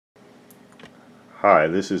Hi,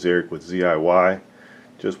 this is Eric with ZIY.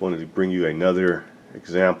 Just wanted to bring you another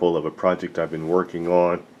example of a project I've been working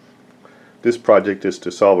on. This project is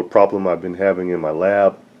to solve a problem I've been having in my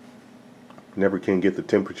lab. Never can get the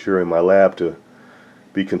temperature in my lab to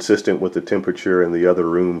be consistent with the temperature in the other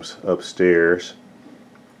rooms upstairs.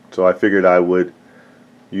 So I figured I would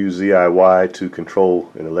use ZIY to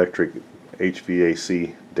control an electric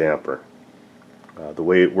HVAC damper. The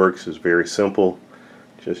way it works is very simple.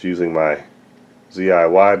 Just using my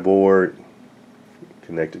ZIY board,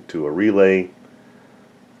 connected to a relay,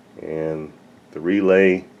 and the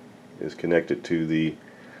relay is connected to the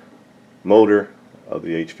motor of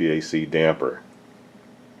the HVAC damper.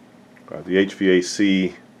 The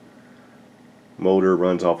HVAC motor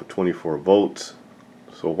runs off of 24 volts,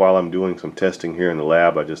 so while I'm doing some testing here in the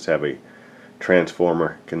lab, I just have a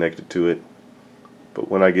transformer connected to it.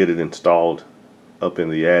 But when I get it installed up in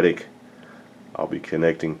the attic, I'll be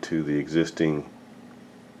connecting to the existing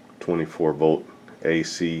 24 volt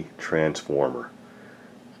AC transformer,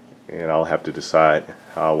 and I'll have to decide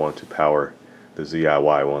how I want to power the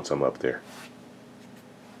ZIY once I'm up there.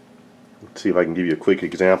 Let's see if I can give you a quick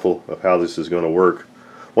example of how this is going to work.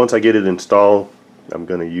 Once I get it installed, I'm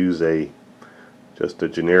going to use just a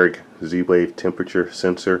generic Z-Wave temperature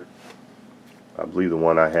sensor. I believe the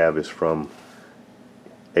one I have is from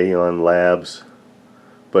Aeon Labs,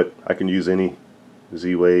 but I can use any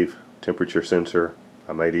Z-Wave temperature sensor.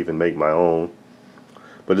 I might even make my own.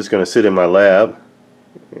 But it's going to sit in my lab,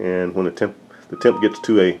 and when the temp gets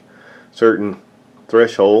to a certain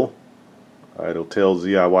threshold, it'll tell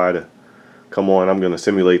ZIY to come on. I'm going to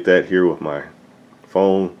simulate that here with my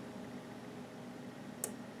phone.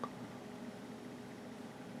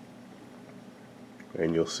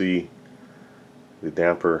 And you'll see the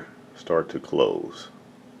damper start to close.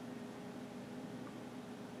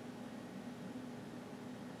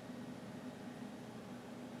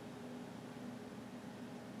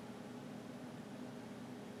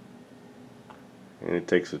 And it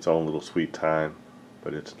takes its own little sweet time,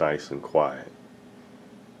 but it's nice and quiet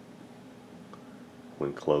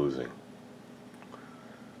when closing.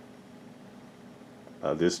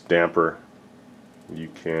 This damper, you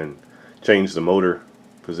can change the motor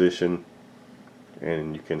position,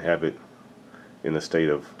 and you can have it in the state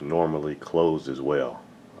of normally closed as well.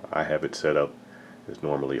 I have it set up as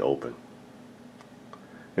normally open.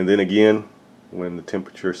 And then again, when the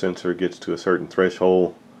temperature sensor gets to a certain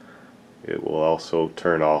threshold, it will also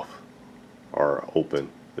turn off or open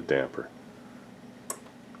the damper.